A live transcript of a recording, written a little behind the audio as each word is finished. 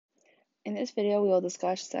In this video, we will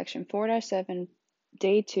discuss section 4-7,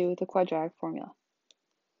 day 2, the quadratic formula.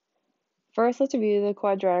 First, let's review the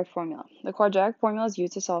quadratic formula. The quadratic formula is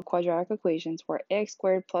used to solve quadratic equations where ax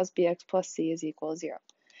squared plus bx plus c is equal to 0.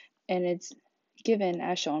 And it's given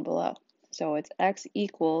as shown below. So it's x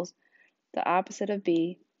equals the opposite of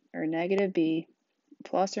b, or negative b,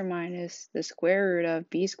 plus or minus the square root of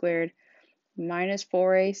b squared minus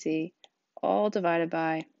 4ac, all divided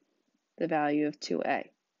by the value of 2a.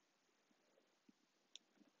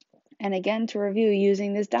 And again, to review,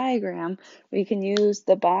 using this diagram, we can use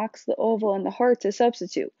the box, the oval, and the heart to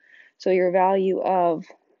substitute. So your value of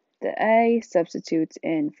the A substitutes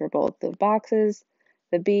in for both the boxes,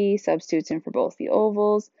 the B substitutes in for both the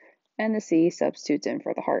ovals, and the C substitutes in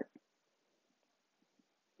for the heart.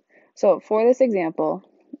 So for this example,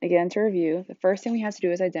 again to review, the first thing we have to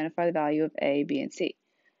do is identify the value of A, B, and C.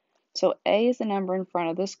 So A is the number in front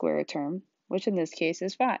of the square term, which in this case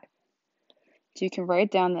is 5. So you can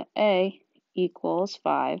write down that A equals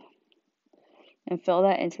 5 and fill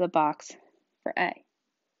that into the box for A.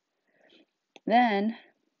 Then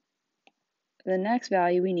the next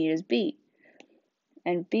value we need is B.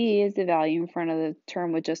 And B is the value in front of the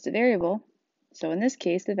term with just a variable. So in this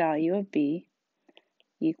case, the value of B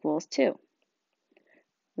equals 2,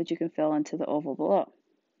 which you can fill into the oval below.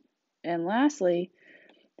 And lastly,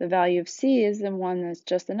 the value of C is the one that's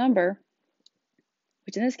just a number,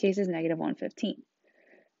 which in this case is negative 115.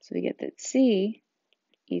 So we get that C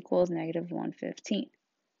equals negative 115,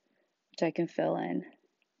 which I can fill in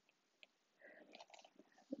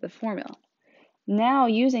the formula. Now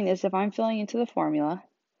using this, if I'm filling into the formula,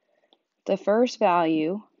 the first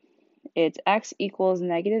value, it's x equals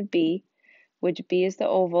negative b, which b is the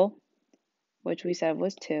oval, which we said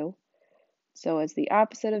was 2. So it's the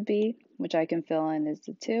opposite of b, which I can fill in as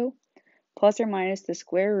the 2, plus or minus the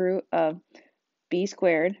square root of b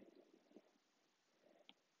squared,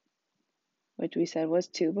 which we said was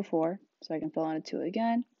 2 before, so I can fill in a 2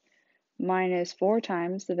 again, minus 4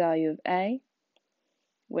 times the value of a,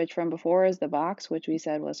 which from before is the box, which we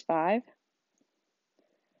said was 5.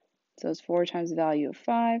 So it's 4 times the value of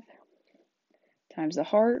 5, times the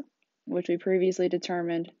heart, which we previously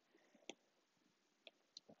determined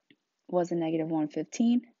was a negative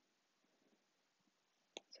 115.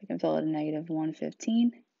 So I can fill it a negative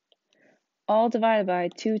 115, all divided by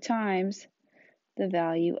 2 times the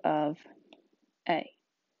value of a,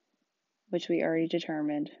 which we already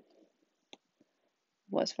determined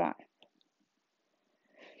was 5.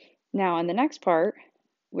 Now in the next part,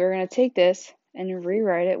 we're going to take this and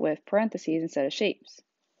rewrite it with parentheses instead of shapes.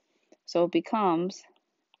 So it becomes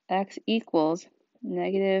x equals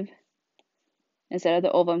negative, instead of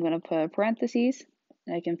the oval, I'm going to put parentheses,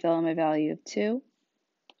 and I can fill in my value of 2.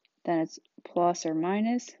 Then it's plus or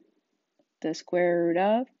minus the square root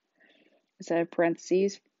of, instead of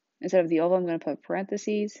parentheses, instead of the oval, I'm going to put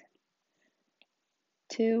parentheses,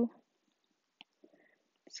 2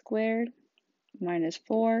 squared minus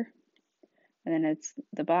 4, and then it's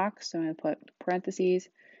the box, so I'm going to put parentheses,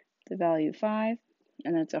 the value 5,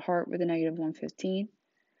 and then it's a heart with a negative 115.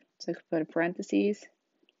 So I could put a parentheses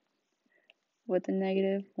with a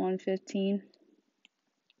negative 115,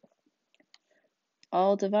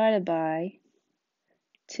 all divided by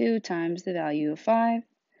 2 times the value of 5.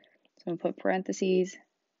 So I'm going to put parentheses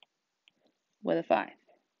with a 5.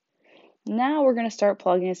 Now we're going to start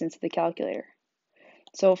plugging this into the calculator.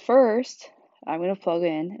 So first, I'm going to plug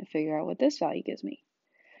in and figure out what this value gives me.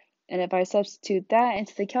 And if I substitute that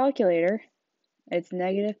into the calculator, it's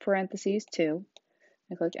negative parentheses 2.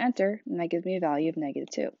 I click enter, and that gives me a value of negative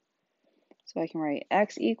 2. So I can write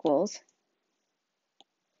x equals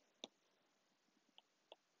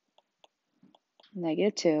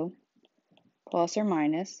negative 2 plus or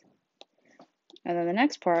minus. And then the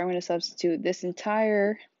next part, I'm going to substitute this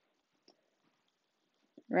entire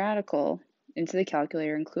radical into the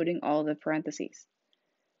calculator, including all the parentheses.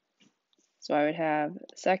 So I would have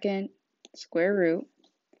second square root,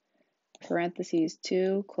 parentheses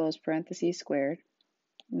 2, close parentheses squared,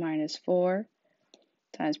 minus 4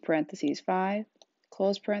 times parentheses 5,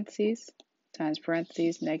 close parentheses, times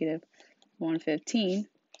parentheses negative 115,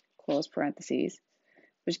 close parentheses,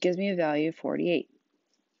 which gives me a value of 48.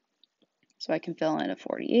 So I can fill in a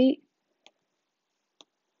 48.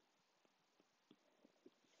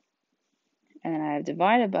 And then I have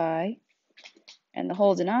divided by, and the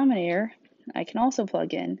whole denominator, I can also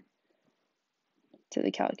plug in to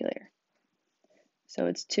the calculator. So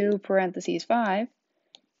it's 2 parentheses 5,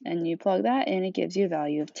 and you plug that in, it gives you a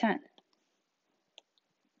value of 10.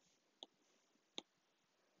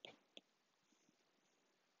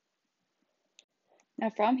 Now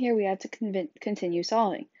from here we have to continue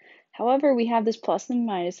solving. However, we have this plus and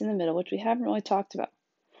minus in the middle, which we haven't really talked about.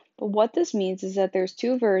 But what this means is that there's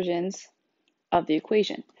two versions of the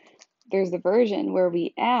equation. There's the version where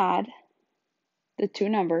we add the two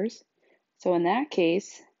numbers. So in that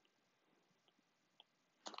case,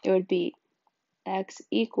 it would be x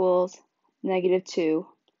equals -2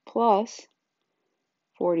 plus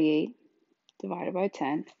 48 divided by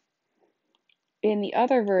 10. In the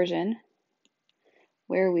other version,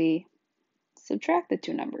 where we subtract the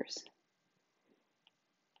two numbers.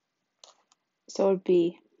 So it would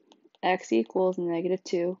be x equals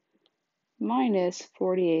 -2 minus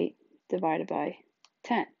 48 divided by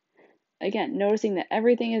 10. Again, noticing that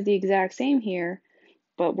everything is the exact same here,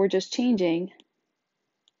 but we're just changing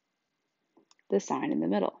the sign in the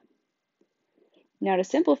middle. Now to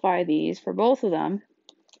simplify these for both of them,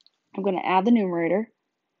 I'm going to add the numerator.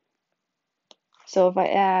 So if I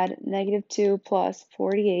add -2 plus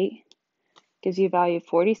 48, gives you a value of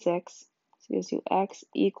 46. So it gives you x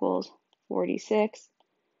equals 46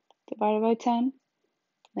 divided by 10.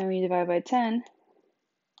 Then when you divide by 10,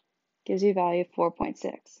 gives you a value of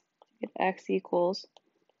 4.6. If x equals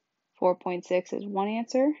 4.6 is one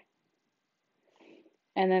answer.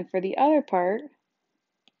 And then for the other part,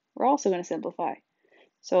 we're also going to simplify.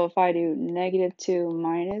 So if I do -2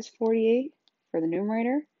 minus 48 for the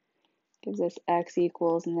numerator, gives us x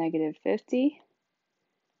equals -50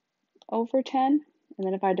 over 10. And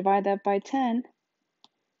then if I divide that by 10,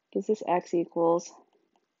 gives us x equals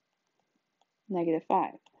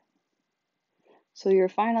 -5. So your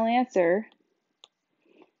final answer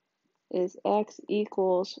is x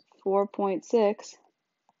equals 4.6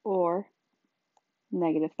 or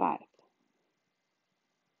 -5.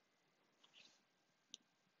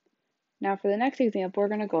 Now for the next example, we're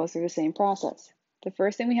going to go through the same process. The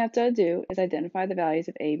first thing we have to do is identify the values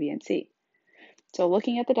of a, b, and c. So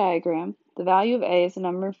looking at the diagram, the value of a is the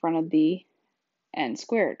number in front of the n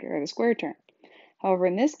squared, or the square term. However,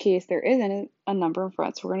 in this case, there isn't a number in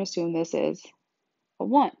front, so we're going to assume this is a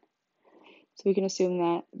 1. So we can assume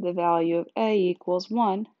that the value of a equals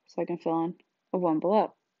 1, so I can fill in a 1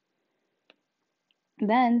 below.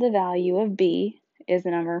 Then the value of b is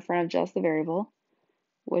the number in front of just the variable,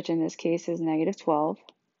 which in this case is -12.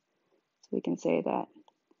 So we can say that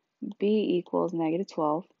b equals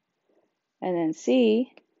 -12. And then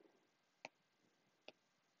c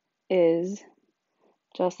is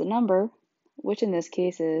just the number, which in this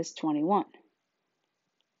case is 21.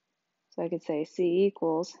 So I could say c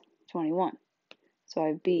equals 21. So I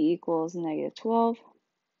have b equals -12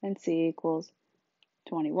 and c equals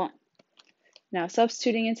 21. Now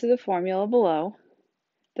substituting into the formula below,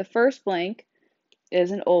 the first blank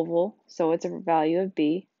is an oval, so it's a value of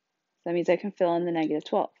b. That means I can fill in the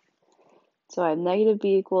 -12. So I have -b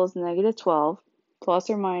equals -12 plus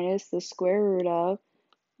or minus the square root of,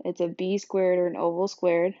 it's a b squared or an oval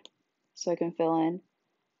squared, so I can fill in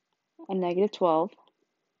a -12.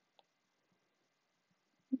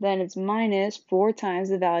 Then it's minus 4 times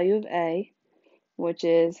the value of a, which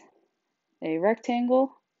is a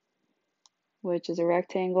rectangle, which is a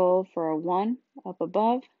rectangle for a 1 up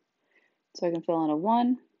above. So I can fill in a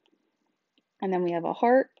 1. And then we have a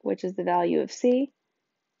heart, which is the value of c,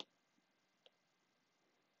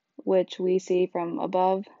 which we see from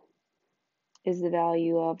above is the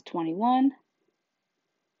value of 21.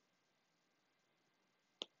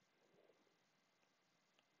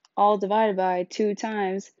 All divided by 2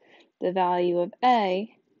 times the value of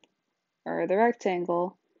a, or the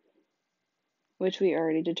rectangle, which we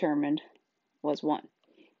already determined was 1.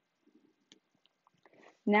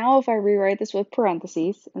 Now if I rewrite this with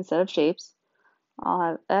parentheses instead of shapes, I'll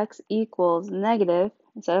have x equals negative,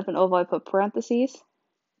 instead of an oval I put parentheses,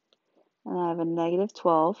 and I have a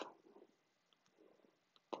 -12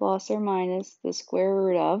 plus or minus the square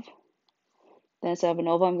root of, then instead of an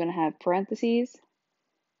oval I'm going to have parentheses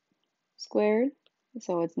squared,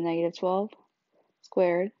 so it's -12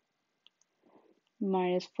 squared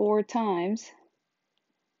minus 4 times,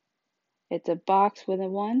 it's a box with a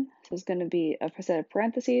 1, so it's going to be a set of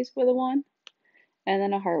parentheses with a 1, and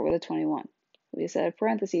then a heart with a 21. So we set of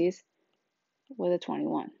parentheses with a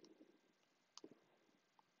 21.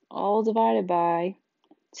 All divided by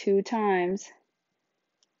 2 times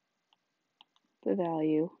the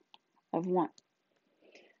value of 1.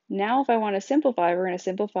 Now if I want to simplify, we're going to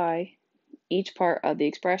simplify each part of the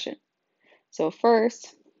expression. So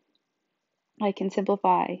first, I can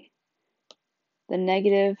simplify the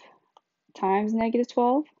negative times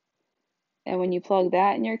 -12. And when you plug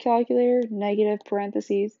that in your calculator, negative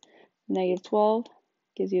parentheses, -12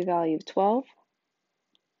 gives you a value of 12.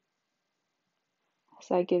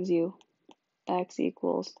 So that gives you x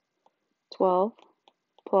equals 12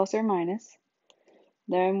 plus or minus.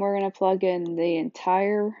 Then we're going to plug in the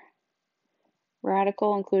entire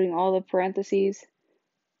radical, including all the parentheses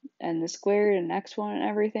and the squared and next one and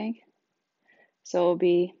everything. So it'll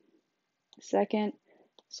be second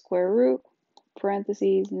square root,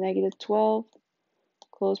 parentheses, -12,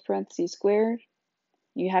 close parentheses squared.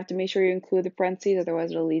 You have to make sure you include the parentheses, otherwise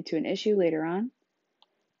it'll lead to an issue later on.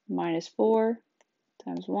 -4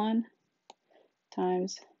 times 1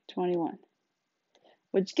 times 21,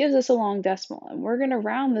 which gives us a long decimal. And we're going to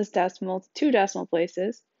round this decimal to 2 decimal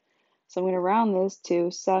places. So I'm going to round this to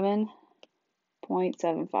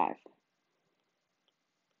 7.75.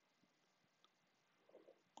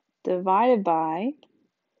 Divided by,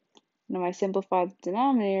 now I simplify the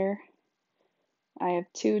denominator, I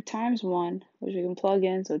have 2 times 1, which we can plug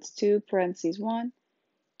in, so it's 2 parentheses 1,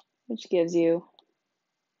 which gives you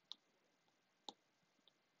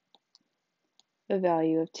a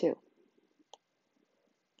value of 2.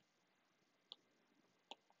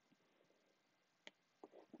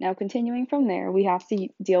 Now continuing from there, we have to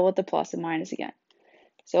deal with the plus and minus again.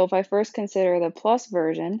 So if I first consider the plus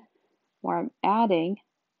version, where I'm adding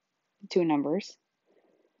two numbers,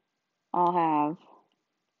 I'll have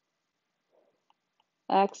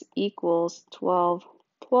x equals 12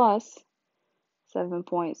 plus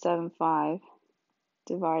 7.75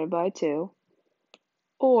 divided by 2,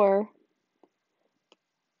 or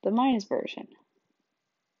the minus version,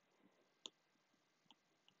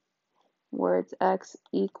 where it's x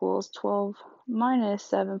equals 12 minus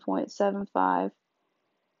 7.75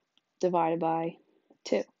 divided by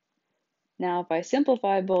 2. Now if I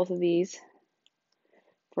simplify both of these,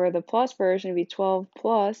 for the plus version it'd be 12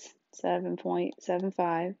 plus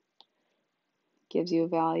 7.75 gives you a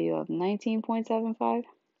value of 19.75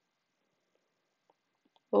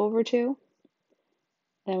 over 2.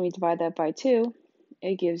 Then we divide that by 2,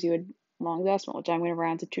 it gives you a long decimal, which I'm going to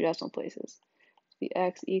round to 2 decimal places. The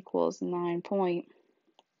x equals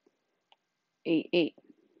 9.88.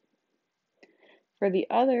 For the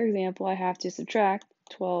other example, I have to subtract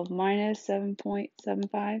 12 minus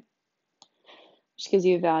 7.75, which gives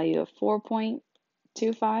you a value of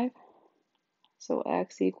 4.25. So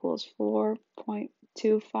x equals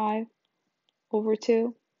 4.25 over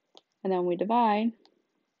 2. And then we divide,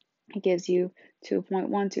 it gives you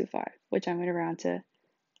 2.125, which I'm going to round to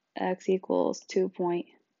x equals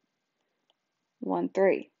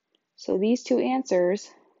 2.13. So these two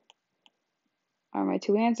answers are my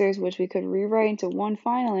two answers, which we could rewrite into one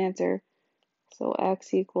final answer. So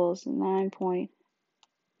x equals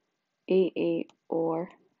 9.88 or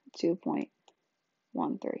 2.13.